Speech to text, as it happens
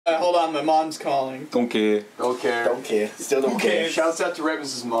Hold on, my mom's calling. Don't care. Don't care. Don't care. Still don't care. Shouts out to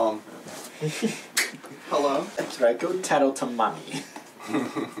Raamiz's mom. Hello? That's right. Go tattle to mommy.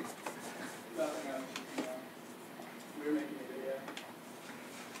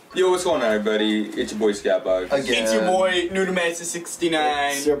 Yo, what's going on, everybody? It's your boy Scatbug. Again. It's your boy,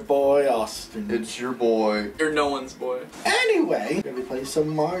 Nudamancer69. It's your boy Austin. It's your boy. You're no one's boy. Anyway, we're gonna play some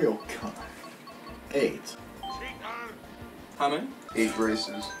Mario Kart. 8. How many? 8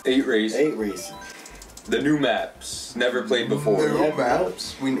 races. 8 races. 8 races. The new maps. Never played before. New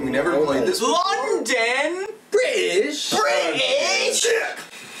maps. We never played this before. London! British! British!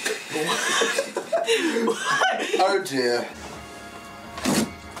 Oh dear.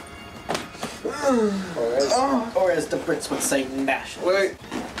 Or as the Brits would say, national. Wait.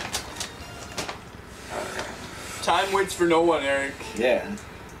 Time waits for no one, Eric. Yeah.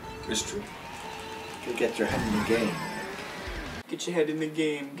 It's true. You get your head in the game. Get your head in the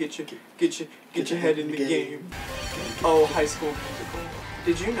game. Get your head in the game. Oh, High School Musical.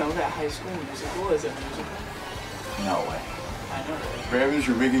 Did you know that High School Musical is a musical? No way. I know. Raamiz,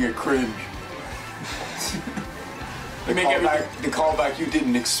 you're making it cringe. You make everything. The callback you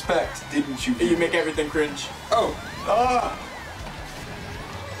didn't expect, didn't you? You make everything cringe. Oh! Ah!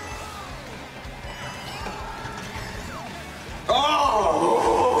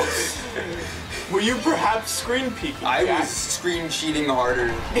 Oh! Were you perhaps screen peeking? I Jack? was screen cheating harder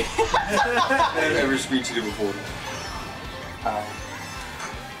than I've ever screen cheated before. Ow.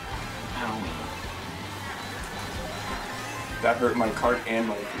 That hurt my cart and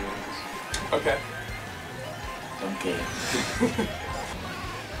my feelings. Okay. Don't care.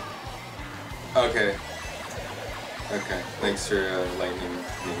 Okay. Okay. Thanks for lightning me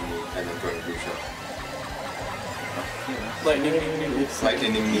and then going to your show. Lightning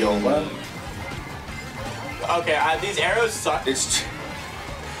me. Okay, these arrows suck. It's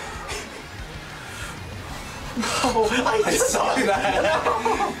Oh, I saw that.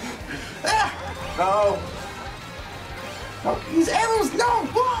 No! No, these arrows, no,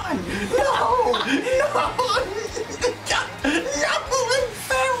 run! No! I'm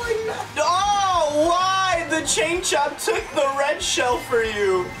failing! Oh, why? The chain chop took the red shell for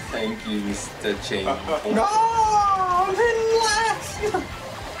you. thank you, Mr. Chain. No! Relax!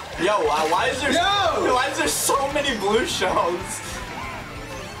 Yo, why is there why is there so many blue shells?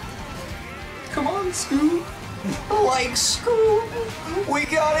 Come on, Scoop. Like Scoop! We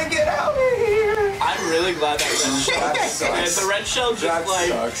gotta get out of here! I'm really glad that red shell. That sucks. And the red shell just That like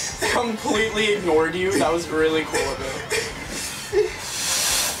sucks. completely ignored you. That was really cool of it.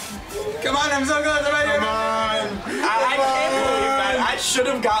 Come on, I'm so close. Come on! I can't believe that. I should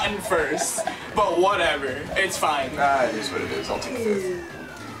have gotten first, but whatever. It's fine. Ah, it is what it is. I'll take 5th.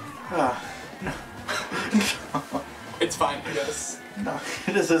 It's fine, I guess. No,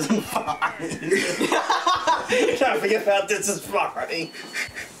 this isn't fine. Can't forget about this is fine.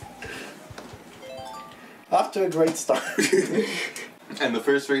 Off to a great start. And the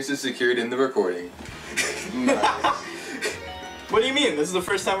first race is secured in the recording. What do you mean? This is the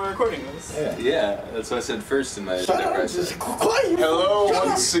first time we're recording this. Yeah, that's what I said first in my Shut up, depressor. just quiet. Hello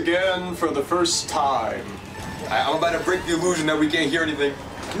once again for the first time. I'm about to break the illusion that we can't hear anything.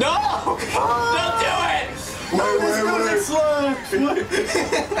 No! Don't do it! Wait.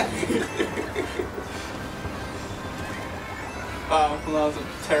 Oh, well, that was a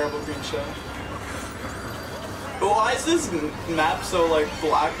terrible green shell. But why is this map so, like,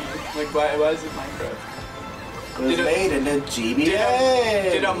 blocky? Like, why is it Minecraft? It was made in the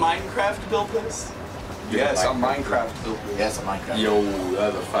GBA. Did a Minecraft build this? Yes, a Minecraft build. Yes, a Minecraft. Yo,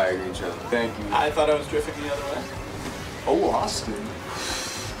 that was a fire green shell. Thank you. I thought I was drifting the other way. Oh, Austin.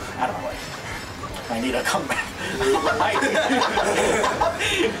 I don't know. I need a comeback.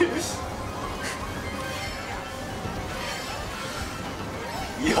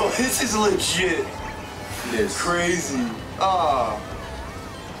 Yo, this is legit. Yes. Crazy. Ah.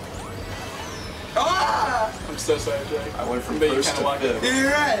 I'm so sorry, Jake. I went from But you first kinda to walked it. 5th.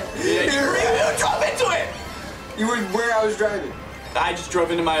 You're right. Yeah, you really drove into it! You were where I was driving. I just drove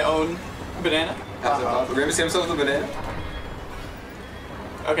into my own banana. Raamiz himself the banana.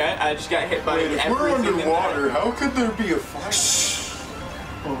 Okay, I just got hit by Wait, if everything we're in underwater, how could there be a flash?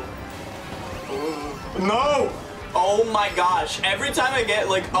 No! Oh my gosh, every time I get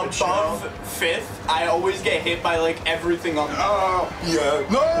like above 5th, I always get hit by like everything on the map. Yeah.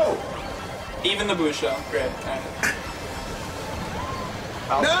 No! Even the blue shell. Great. Alright.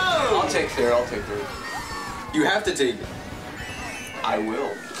 I'll take 3rd. You have to take it. I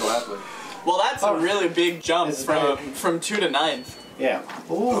will, gladly. Well, that's a really big jump This is from 2 to 9th. Yeah.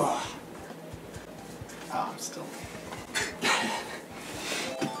 Ooh. Oh, I'm still.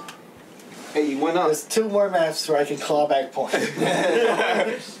 Hey, you went on. There's 2 more maps where I can claw back points.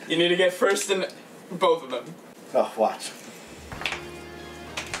 You need to get first in both of them. Oh, watch.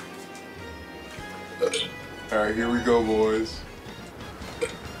 Alright, here we go, boys.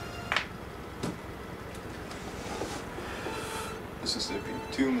 Mississippi,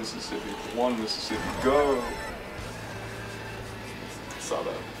 2 Mississippi, 1 Mississippi, go! Saw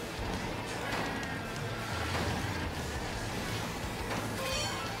that.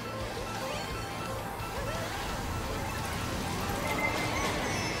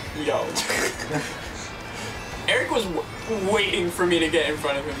 Yo. Eric was waiting for me to get in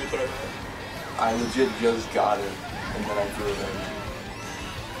front of him to throw that. I legit just got it, and then I threw it in.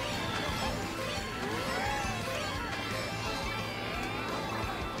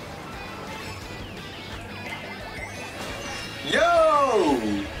 Yo!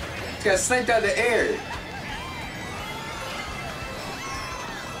 It's got sniped out of the air.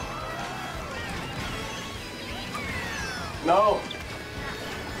 No.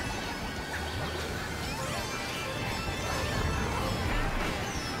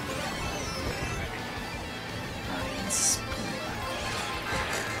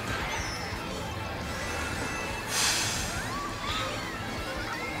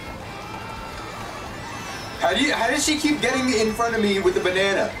 How does she keep getting in front of me with the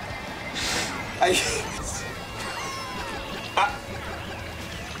banana? I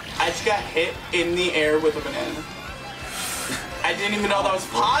just got hit in the air with a banana. I didn't even know that was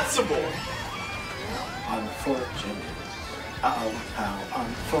possible. Unfortunate. Uh-oh, how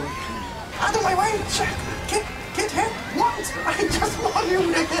unfortunate. Out of my way! Get hit once! I just want you to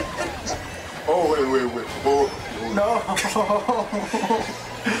get hit! Oh, wait. Oh. No!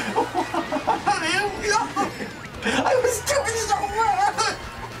 I was doing so well!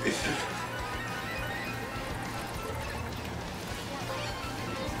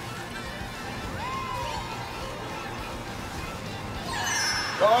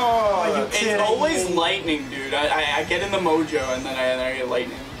 Oh, It's always lightning, dude. I get in the mojo and then I get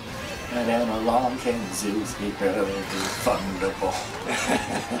lightning. And then along came Zeus, he better be thunderbolt.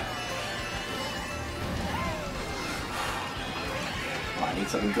 Oh, I need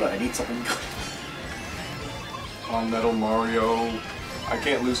something good. On Metal Mario. I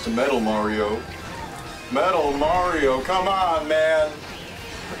can't lose to Metal Mario. Metal Mario, come on, man.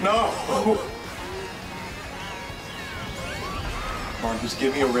 No. Come on, just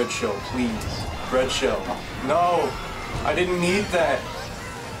give me a red shell, please. Red shell. No, I didn't need that.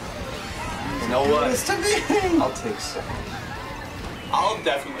 You know what? I'll take second. I'll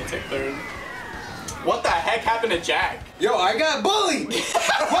definitely take third. What the heck happened to Jack? Yo, I got bullied!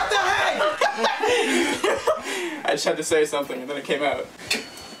 What the heck? I just had to say something and then it came out.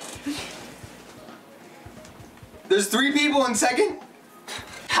 There's 3 people in second?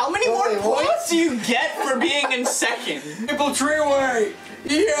 How many more points do you get for being in second? Maple Treeway!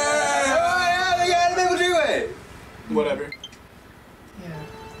 Yeah! Oh yeah, they got a Maple Treeway! Whatever.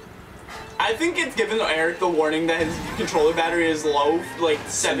 I think it's given Eric the warning that his controller battery is low like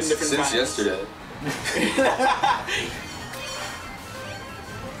 7 different times. Since yesterday.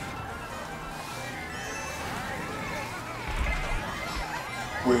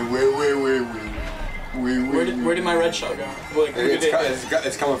 Where did my red shell go? Like,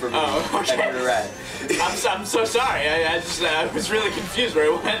 It's coming from me. Oh, okay. And you're right. I'm so sorry. I was really confused where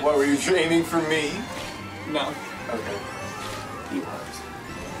it went. What, were you aiming for me? No. Okay. He was.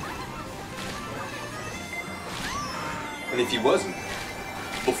 And if he wasn't,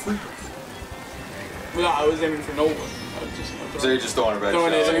 well, free. No, I was aiming for no one. So you're just throwing a red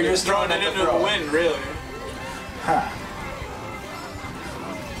throwing shell. it, So you're you're just throwing it into the wind, really. Huh.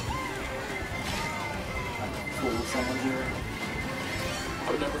 Fool someone here.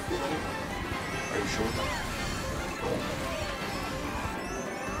 I would never fool anyone. Are you sure?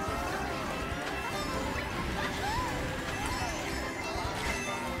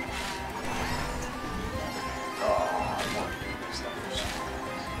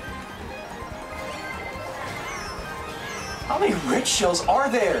 How many red shells are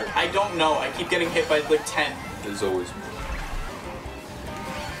there? I don't know. I keep getting hit by like 10. There's always more.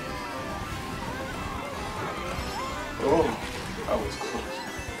 Oh, that was close.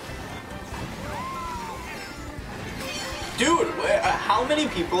 Dude, how many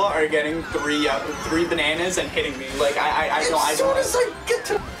people are getting three bananas and hitting me? Like I don't. As soon as I get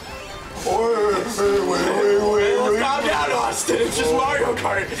to. Let's calm down, Austin. It's just Mario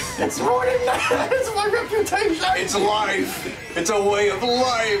Kart. It's ruining that. It's my reputation. It's life. It's a way of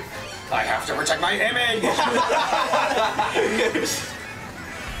life. I have to protect my image.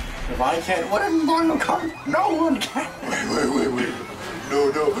 If I can't win Mario Kart, no one can. Wait.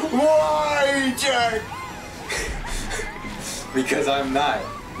 No. Why? me, Jack. Because I'm not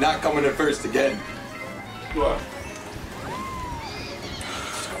coming in first again. What?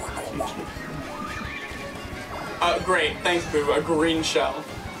 Great. Thanks, Boo. A green shell.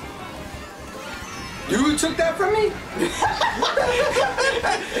 You took that from me?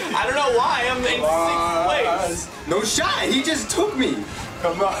 I don't know why. I'm in 6th place. No shot. He just took me.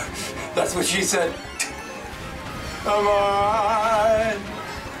 Come on. That's what she said. Come on.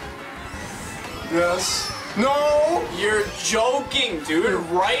 Yes. No. You're joking, dude.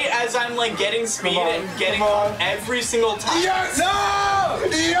 Right as I'm like getting speed and getting up every single time. Yes. No.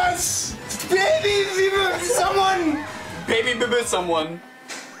 Yes. Baby, someone. Baby, someone.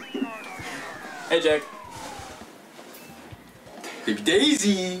 Hey, Jack. Baby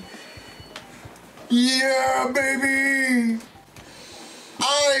Daisy. Yeah, baby.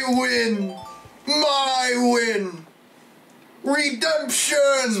 I win. My win. Redemption.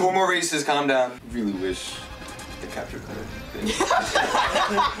 One more races, calm down. Really wish the capture could have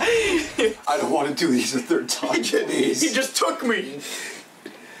been. I don't want to do these a third time. He just took me.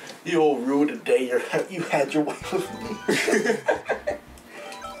 You'll ruin the day you had your way with me.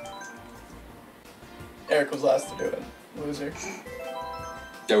 Eric was last to do it. Loser.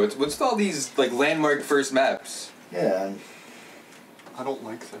 Yeah, what's all these like landmark first maps? Yeah. I don't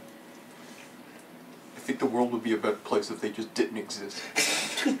like that. I think the world would be a better place if they just didn't exist.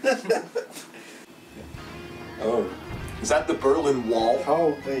 Oh. Is that the Berlin Wall?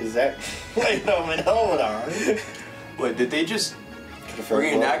 Oh, is that? Wait a minute, hold on. Wait, did they just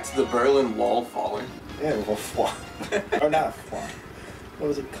reenact the Berlin Wall falling? Yeah, well, fly. Or not fly. What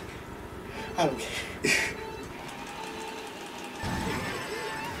was it called? I don't care.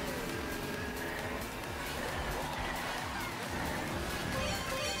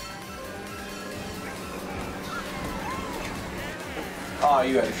 Oh,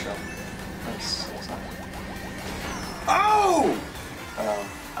 you had a shell. Nice. Oh!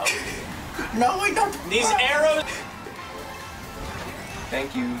 No, we don't. These arrows.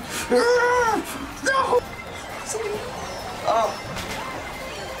 Thank you. No! Oh.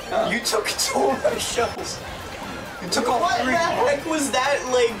 You took 2 of my shells. You took all What 3. the heck was that,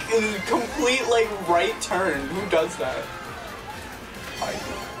 like, complete, like, right turn? Who does that? I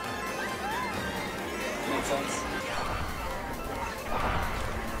do. Makes sense.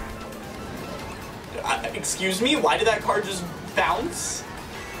 Excuse me? Why did that car just bounce?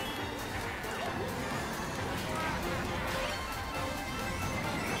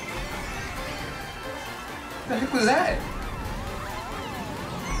 What the heck was that?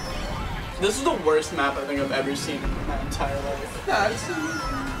 This is the worst map I think I've ever seen in my entire life. Nah,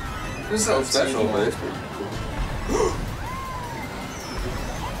 this is so special, but it's pretty cool.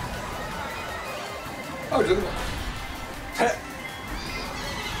 Oh, look at that.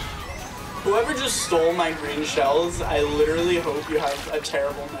 Whoever just stole my green shells, I literally hope you have a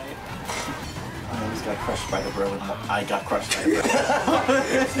terrible night. I almost got crushed by the Berlin Wall. I got crushed by the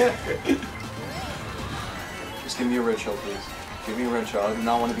Berlin. Just give me a red shell, please. Give me a red shell. I do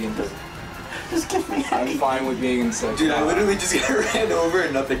not want to be in prison. Just give me I'm fine with being in sex. Dude, I literally just got ran over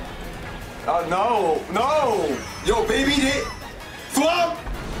and nothing. Oh, no! No! Yo, baby, did flop!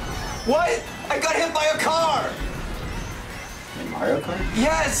 What? I got hit by a car! In Mario Kart?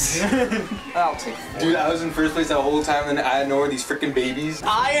 Yes! I'll take 4. Dude, I was in first place the whole time, and I had nowhere these freaking babies.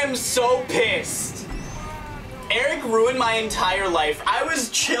 I am so pissed. Eric ruined my entire life. I was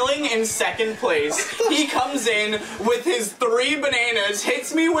chilling in 2nd place. He comes in with his 3 bananas,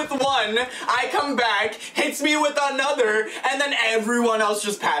 hits me with 1, I come back, hits me with another, and then everyone else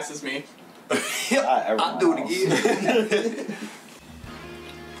just passes me. I'll do it again.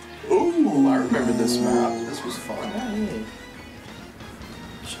 Ooh, I remember this map. This was fun. Yeah.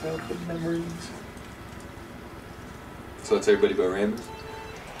 Childhood memories. So that's everybody but Raamiz?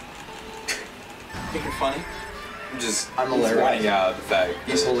 Think you're funny? I'm Pointing hilarious. out the fact.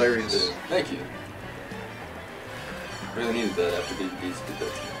 He's that- hilarious. Thank you. Really needed that after Baby Daisy did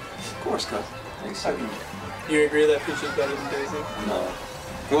that to me. Of course, cuz. Thanks. You agree that Peach is better than Daisy? No.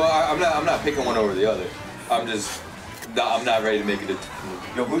 Well, I'm not picking one over the other. I'm not ready to make it a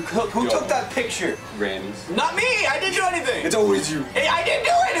Yo, who took that picture? Raamiz. Not me! I didn't do anything! It's always you. Hey, I didn't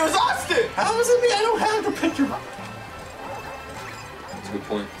do it! It was Austin! How is it me? I don't have the picture. That's a good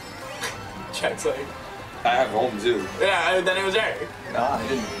point. Check's like, I have home too. yeah, then it was Eric. Nah, I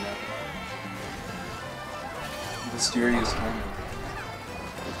didn't do that. Mysterious camera.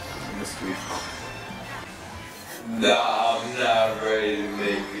 Mystery. No, I'm not ready to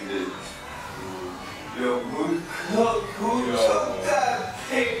make it. Yo, who took that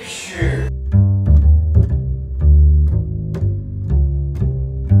picture?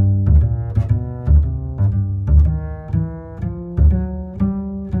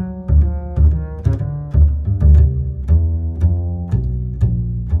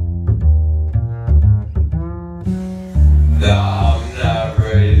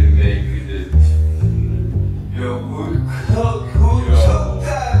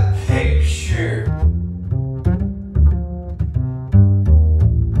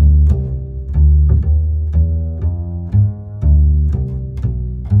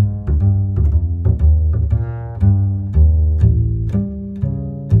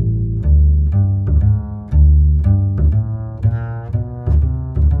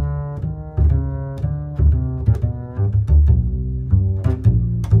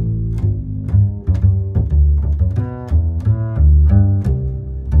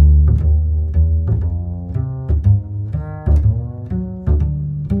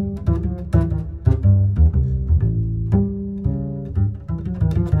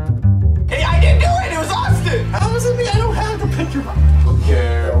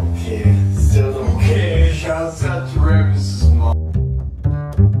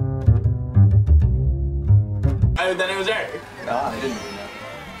 Ah, I didn't mean that.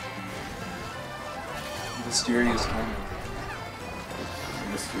 Mysterious moment.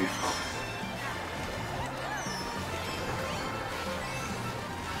 Mystery.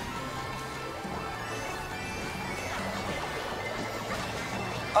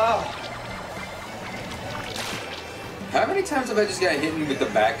 Oh! How many times have I just got hit with the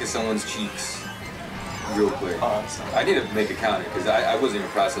back of someone's cheeks? Real quick. Oh, I need to make a counter because I wasn't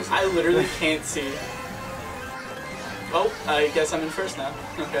even processing. I literally can't see. Oh, I guess I'm in first now.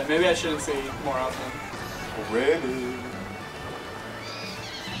 Okay, maybe I shouldn't see more often. Ready.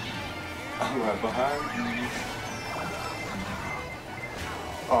 I'm right behind you.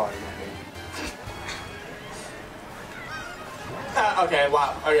 Oh, yeah, Okay,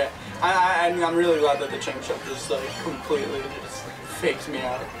 wow, okay. I'm really glad that the change up just like completely just faked me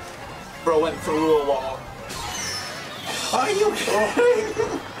out. Bro went through a wall. Are you kidding?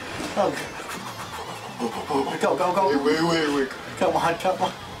 Oh. Go, go, go. Wait. Come on, come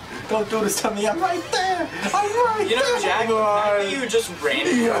on. Don't do this to me. I'm right there. I'm right You know, there. Jack, maybe you just ran.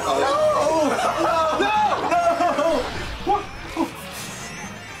 No! What?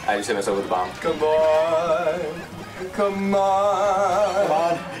 I just hit myself with a bomb. Come on. Come on. Come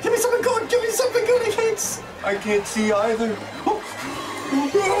on. Give me something good. Give me something good. I can't. I can't see either.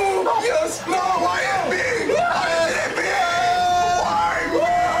 Yes! No! I am me! I am me!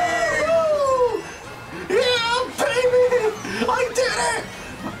 Yeah, baby! I did it!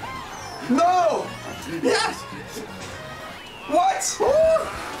 No! Yes! What?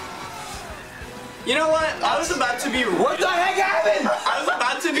 You know what? I was about to be. What the heck happened? I was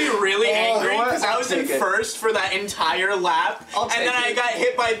about to be really angry what? because I was in I'll take it. first for that entire lap, I'll and take then I it. got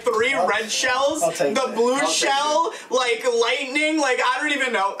hit by 3 red shells, I'll take the it. blue I'll take shell, like lightning, like I don't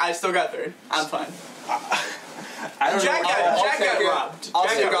even know. I still got third. I'm fine. I don't Jack know. got robbed. I'll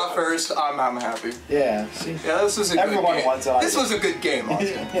Jack take got off robbed. first. I'm happy. Yeah, see? Yeah, this was a Everyone good game. wants it. This was a good game,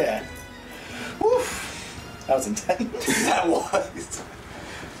 Austin. Yeah. Woof. That was intense. That was.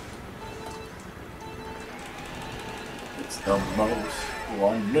 It's the most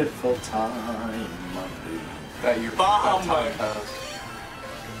wonderful time of the year. That you Bomb. that time passed.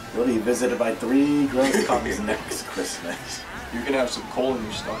 We'll be visited by 3 gross comes next Christmas. You can have some coal in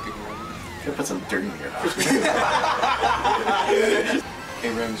your stocking. Right? Could put some dirt in your house. Hey,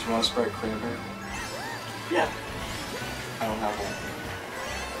 Raamiz, you want a Sprite cranberry? Yeah. I don't have one.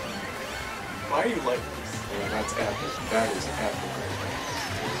 Why are you like this? Yeah, that's epic. That is epic right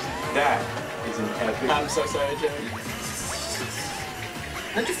there. That is an epic. I'm so sorry, Jay.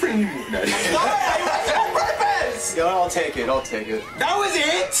 Not your friend. No. No, I was on purpose. Yeah, I'll take it. I'll take it. That was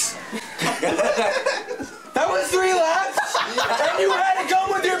it? That was 3 laps? And you had to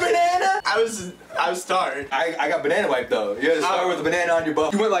come with your banana? I was starred. I got banana wipe though. You had to start with a banana on your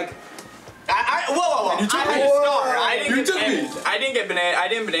butt. You went like, Whoa. And you took I me. had to star. I didn't You get took me. banana. I didn't get banana. I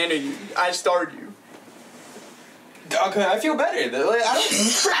didn't banana you. I starred you. okay, I feel better. Like, I don't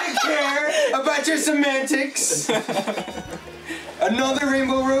freaking care about your semantics. Another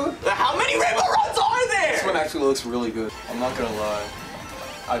Rainbow Road? How many rainbow roads are there? This one actually looks really good. I'm not gonna lie.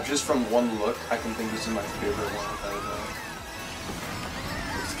 Just from one look, I can think this is my favorite one without a doubt.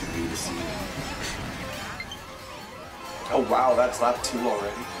 This could be the scene. Oh wow, that's lap 2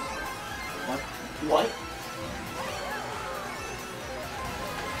 already. What?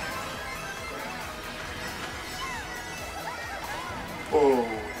 Oh.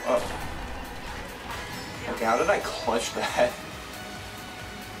 Okay, how did I clutch that?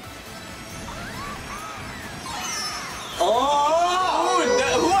 Oh!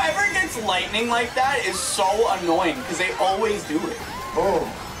 Whoever gets lightning like that is so annoying because they always do it. Oh.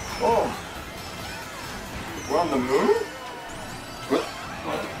 We're on the moon? What?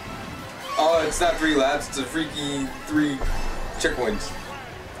 Oh, it's not 3 laps, it's a freaky 3 checkpoints.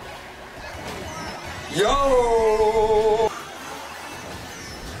 Yo!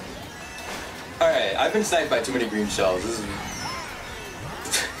 Alright, I've been sniped by too many green shells. This is...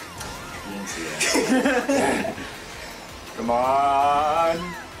 You didn't see that. Come on.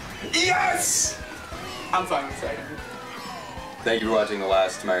 Yes! I'm fine with second. Thank you for watching the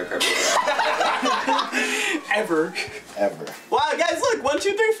last Mario Kart video. Ever. Ever. Wow, guys, look. 1,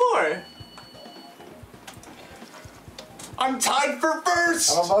 2, 3, 4. I'm tied for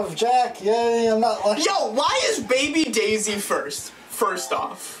first! I'm above Jack. Yay, I'm not like. Yo, why is Baby Daisy first? First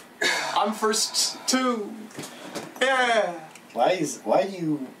off. I'm first too. Yeah. Why do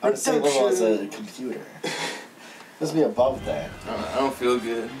you unstable as a computer? Let's be above that. I don't feel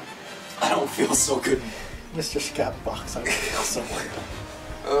good. I don't feel so good. Mr. Scott Box, I feel so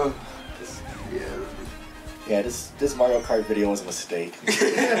weird. Yeah. Yeah, this Mario Kart video was a mistake.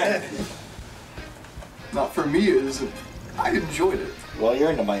 Not for me, it isn't. I enjoyed it. Well, you're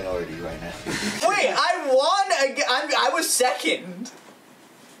in the minority right now. Wait, I won again. I was second.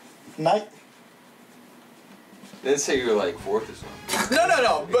 Night. They didn't say you were like fourth or something.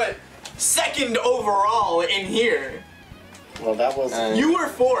 No, but second overall in here. Well, that was. You were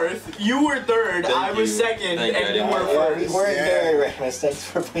fourth, you were third, Thank I was you. second, Thank you. and you Yeah, were Yeah, we first. weren't very Raamiz. Thanks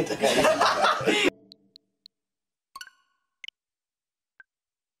for pointing that out.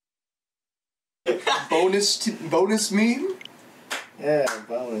 Bonus meme? Yeah,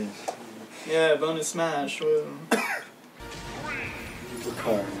 bonus. Yeah, bonus smash. Woo.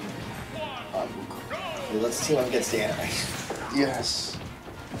 Lucario. Okay, let's see what gets the anime. Yes.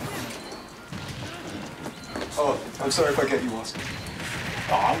 Oh, I'm sorry if I get you lost.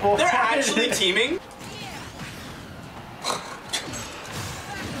 Oh, I'm going They're actually teaming?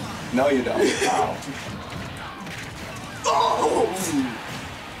 No, you don't. Wow. Oh!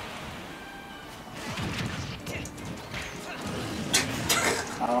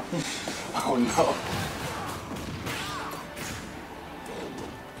 Oh no.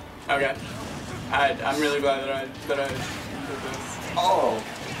 Okay. I'm really glad that I did this. Oh.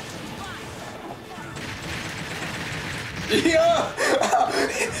 Yeah.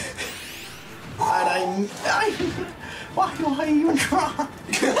 And why do I even try?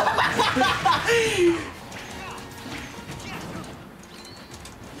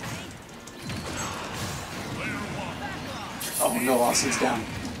 Oh no, Austin's down.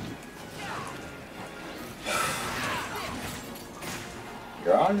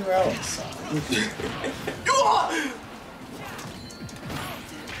 You're on your own, son.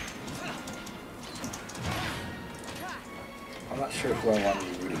 I'm not sure who I want to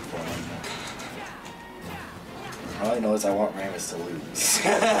be rooting for anymore. All I know is I want Raamiz to lose.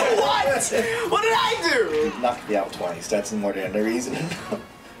 What? What did I do? Knock me out twice. That's more than the reason.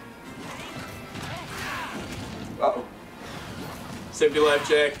 Uh-oh. Save your life,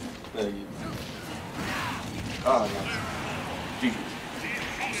 Jack. Thank you. Oh no. GG.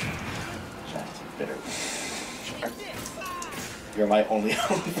 Bitter. You're my only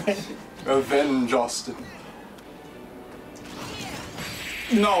friend. Avenge Austin.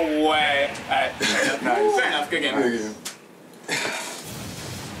 No way. Alright, fair enough, good game.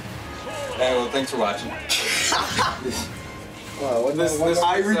 Hey, well, thanks for watching. Well, This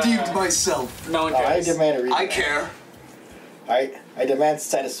I was, redeemed myself. No one I cares. demand a rematch. I care. I demand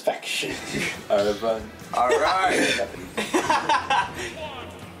satisfaction. Alright, bye. Alright.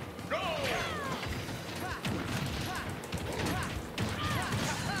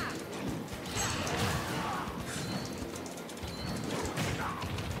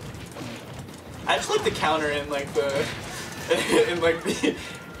 I just like the counter in like the in like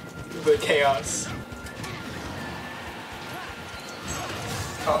the chaos.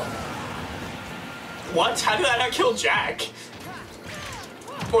 Oh. What? How did that not kill Jack?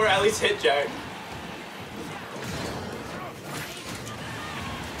 Or at least hit Jack.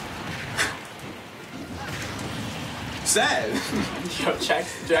 Sad. Yo,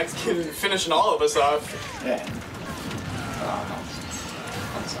 Jack's finishing all of us off. Yeah. Oh no.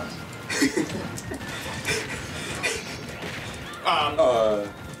 That sucks.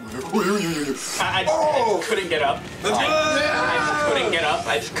 I couldn't get up.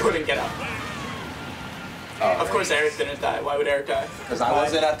 I just couldn't get up. Of course Eric didn't die. Why would Eric die? Because I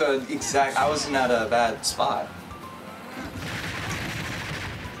wasn't at the exact. I wasn't at a bad spot.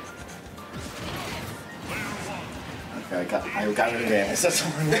 Okay, I got rid of Raamiz. That's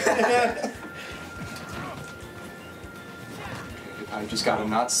all. I just gotta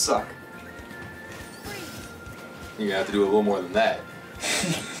not suck. You're gonna have to do a little more than that.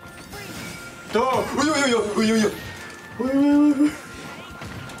 Oh!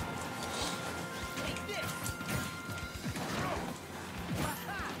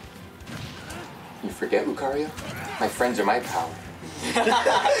 You forget, Lucario? My friends are my power.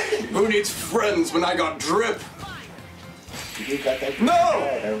 Who needs friends when I got drip? You got that? No!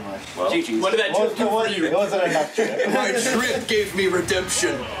 Oh, never mind. Well, GG's. What did that do for It you? wasn't enough to My drip gave me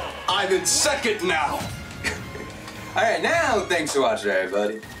redemption. I'm in second now. Alright, now thanks for watching,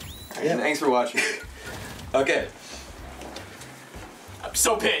 everybody. Yeah. Thanks for watching. Okay. I'm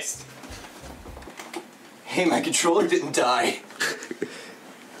so pissed. Hey, my controller didn't die.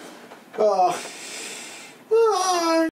 Oh.